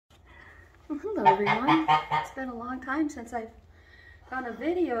Well, hello everyone. It's been a long time since I've done a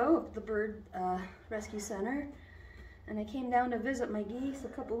video of the bird rescue center, and I came down to visit my geese a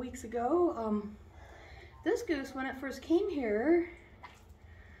couple weeks ago. This goose, when it first came here,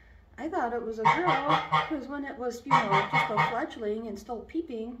 I thought it was a girl, because when it was, you know, just a fledgling and still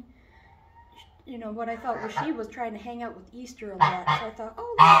peeping, you know, what I thought was she was trying to hang out with Easter a lot. So I thought,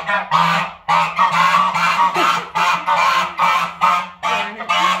 oh,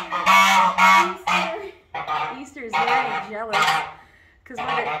 Easter is very jealous, because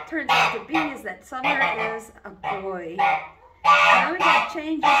what it turns out to be is that Summer is a boy. Now we got to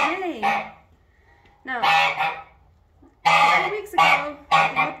change his name. Now, a few weeks ago,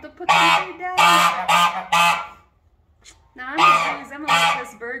 I went to put some food down. Now I'm gonna let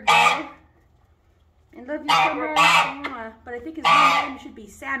this bird go. I love you, Summer. But I think his new name should be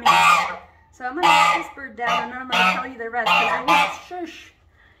Sammy. So I'm gonna let this bird down, and then I'm gonna tell you the rest, because I won't shush.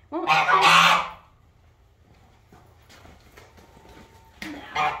 Won't shush.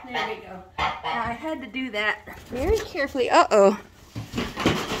 There we go. Now I had to do that very carefully. Uh-oh.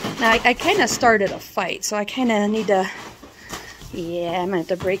 Now I kind of started a fight, so I kind of need to, yeah, I'm going to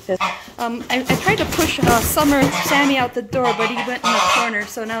have to break this. I tried to push Sammy out the door, but he went in the corner,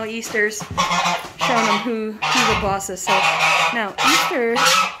 so now Easter's showing him who the boss is. So now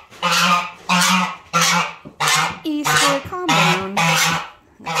Easter, calm down.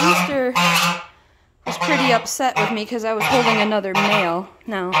 Easter was pretty upset with me because I was holding another male.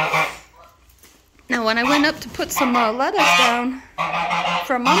 Now when I went up to put some lettuce down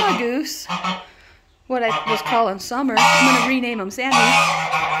for Mama Goose, what I was calling Summer, I'm going to rename him Sammy.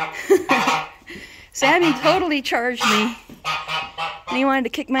 Sammy totally charged me, and he wanted to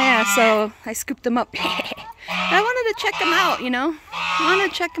kick my ass, so I scooped him up. I wanted to check him out, you know. I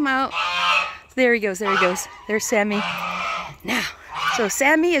wanted to check him out. So there he goes, there he goes. There's Sammy. Now, so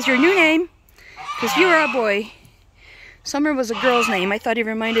Sammy is your new name, because you are a boy. Summer was a girl's name. I thought he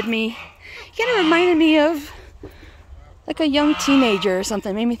reminded me, he kind of reminded me of like a young teenager or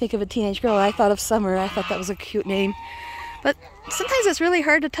something. Made me think of a teenage girl. I thought of Summer. I thought that was a cute name. But sometimes it's really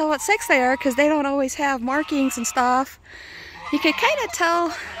hard to tell what sex they are because they don't always have markings and stuff. You can kind of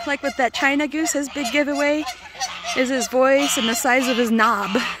tell, like with that China goose, his big giveaway is his voice and the size of his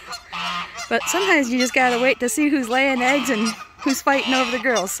knob. But sometimes you just gotta wait to see who's laying eggs and who's fighting over the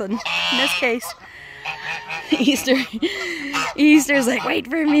girls. So in this case, Easter's like, wait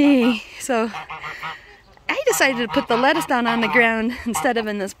for me. So I decided to put the lettuce down on the ground instead of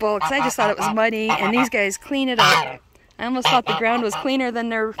in this bowl because I just thought it was muddy, and these guys clean it up. I almost thought the ground was cleaner than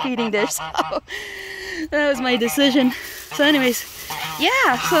their feeding dish, so that was my decision. So anyways,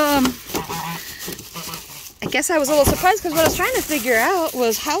 yeah, so I guess I was a little surprised because what I was trying to figure out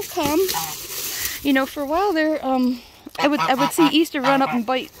was how come, you know, for a while there, I would see Easter run up and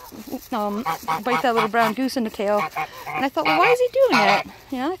bite that little brown goose in the tail, and I thought, well, why is he doing that?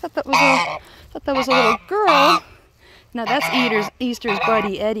 Yeah, I thought that was a little girl. Now that's Easter's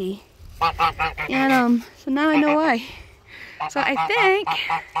buddy Eddie, and so now I know why. So I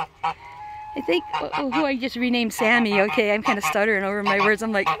think who I just renamed Sammy. Okay, I'm kind of stuttering over my words.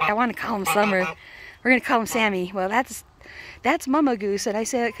 I'm like, I want to call him Summer. We're gonna call him Sammy. Well, that's Mama Goose, and I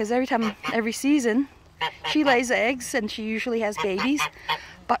say it because every season, she lays eggs and she usually has babies,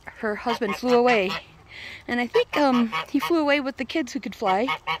 but her husband flew away. And I think he flew away with the kids who could fly.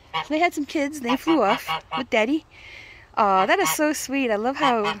 So they had some kids, and they flew off with Daddy. Aw, that is so sweet. I love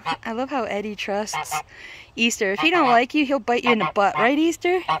how Eddie trusts Easter. If he don't like you, he'll bite you in the butt, right,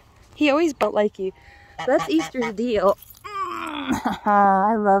 Easter? He always butt like you. So that's Easter's deal.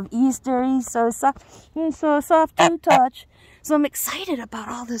 I love Easter. He's so soft. He's so soft to touch. So I'm excited about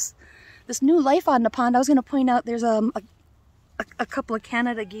all this new life on the pond. I was going to point out there's a couple of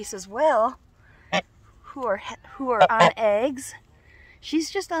Canada geese as well who are on eggs. She's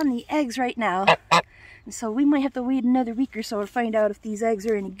just on the eggs right now, and so we might have to wait another week or so to find out if these eggs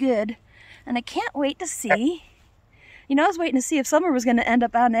are any good. And I can't wait to see. You know, I was waiting to see if Summer was going to end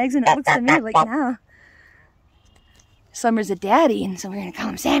up on eggs, and it looks to me like now Summer's a daddy, and so we're going to call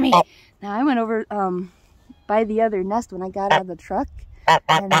him Sammy. Now I went over by the other nest when I got out of the truck,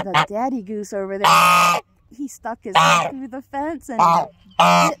 and the daddy goose over there, he stuck his head through the fence and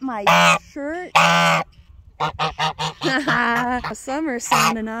bit my shirt. Summer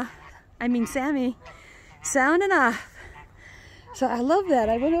sounding off. I mean Sammy sounding off. So I love that.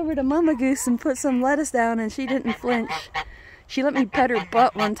 I went over to Mama Goose and put some lettuce down, and she didn't flinch. She let me pet her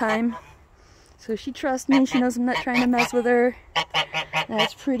butt one time. So she trusts me. She knows I'm not trying to mess with her.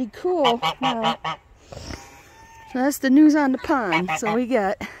 That's pretty cool. So that's the news on the pond. So we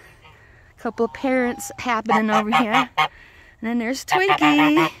got a couple of parents happening over here. And then there's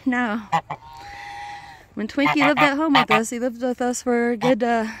Twinkie. Now, when Twinkie lived at home with us, he lived with us for a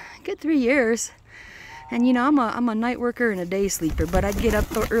good 3 years. And you know, I'm a night worker and a day sleeper, but I'd get up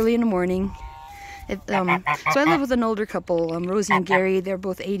early in the morning. So I live with an older couple, Rosie and Gary. They're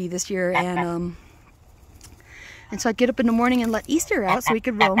both 80 this year, and so I'd get up in the morning and let Easter out so we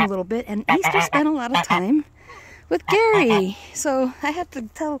could roam a little bit. And Easter spent a lot of time with Gary, so I had to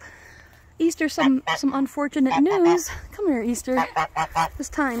tell Easter some unfortunate news. Come here, Easter. This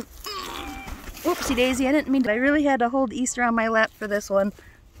time, whoopsie daisy, I didn't mean to. I really had to hold Easter on my lap for this one.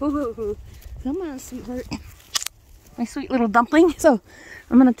 Ooh. Come on, sweetheart. My sweet little dumpling. So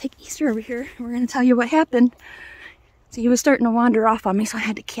I'm gonna take Easter over here and we're gonna tell you what happened. So he was starting to wander off on me, so I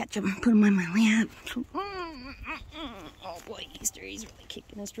had to catch him and put him on my lap. So, oh boy, Easter, he's really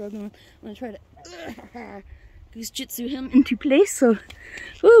kicking and struggling. I'm gonna try to Goose Jitsu him into place. So,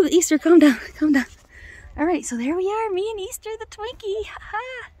 ooh, Easter, calm down, calm down. All right, so there we are, me and Easter the Twinkie.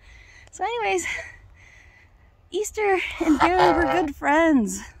 So anyways, Easter and Gary were good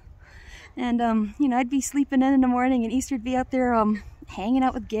friends. And, you know, I'd be sleeping in the morning and Easter'd be out there hanging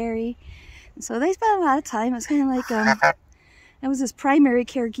out with Gary. And so they spent a lot of time. It was kind of like, I was his primary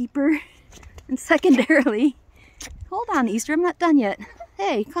carekeeper. And secondarily, hold on, Easter, I'm not done yet.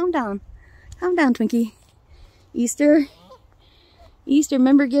 Hey, calm down. Calm down, Twinkie. Easter,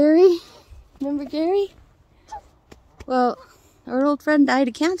 remember Gary? Remember Gary? Well, our old friend died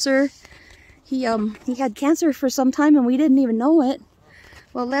of cancer. He had cancer for some time and we didn't even know it.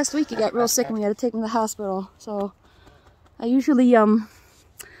 Well, last week he got real sick and we had to take him to the hospital. So I usually, a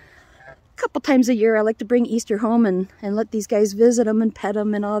couple times a year, I like to bring Easter home and let these guys visit him and pet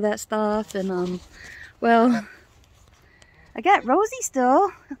him and all that stuff. And, well, I got Rosie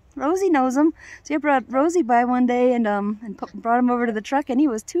still. Rosie knows him. So I brought Rosie by one day and brought him over to the truck and he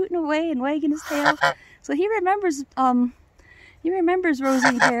was tooting away and wagging his tail. So he remembers Rosie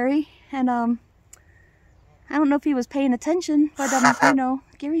and Gary. And, I don't know if he was paying attention, but, you know,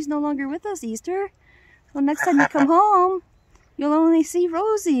 Gary's no longer with us, Easter. So next time you come home, you'll only see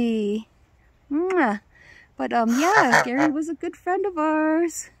Rosie. But, yeah, Gary was a good friend of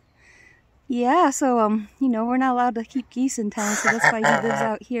ours. Yeah, so, you know, we're not allowed to keep geese in town, so that's why he lives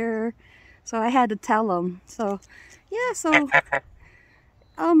out here. So I had to tell him. So, yeah, so,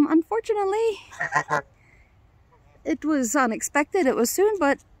 unfortunately, it was unexpected. It was soon,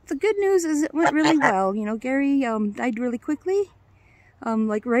 but the good news is it went really well. You know, Gary died really quickly.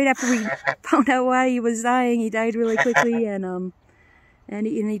 Like right after we found out why he was dying, he died really quickly, and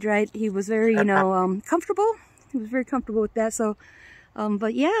he died. He was very, you know, comfortable. He was very comfortable with that. So,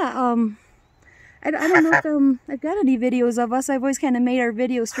 but yeah, I don't know if I've got any videos of us. I've always kind of made our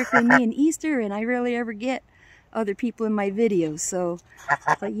videos strictly me and Easter, and I rarely ever get other people in my videos. So,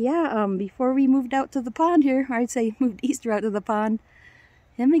 but yeah, before we moved out to the pond here, or I'd say moved Easter out to the pond,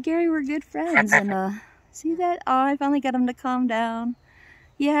 him and Gary were good friends, and see that? Oh, I finally got him to calm down.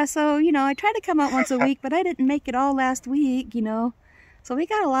 Yeah, so, you know, I try to come out once a week, but I didn't make it all last week, you know. So we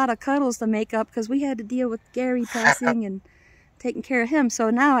got a lot of cuddles to make up because we had to deal with Gary passing and taking care of him. So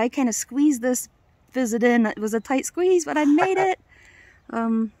now I kind of squeezed this visit in. It was a tight squeeze, but I made it.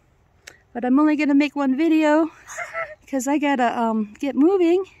 But I'm only going to make one video because I got to get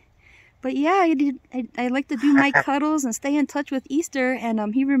moving. But yeah, I like to do my cuddles and stay in touch with Easter,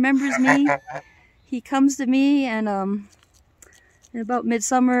 and he remembers me. He comes to me, and about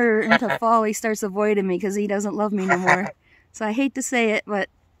midsummer into fall, he starts avoiding me because he doesn't love me no more. So I hate to say it, but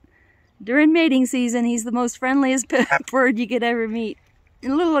during mating season, he's the most friendliest bird you could ever meet. A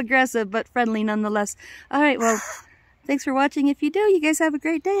little aggressive, but friendly nonetheless. All right, well, thanks for watching. If you do, you guys have a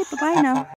great day. Bye-bye now.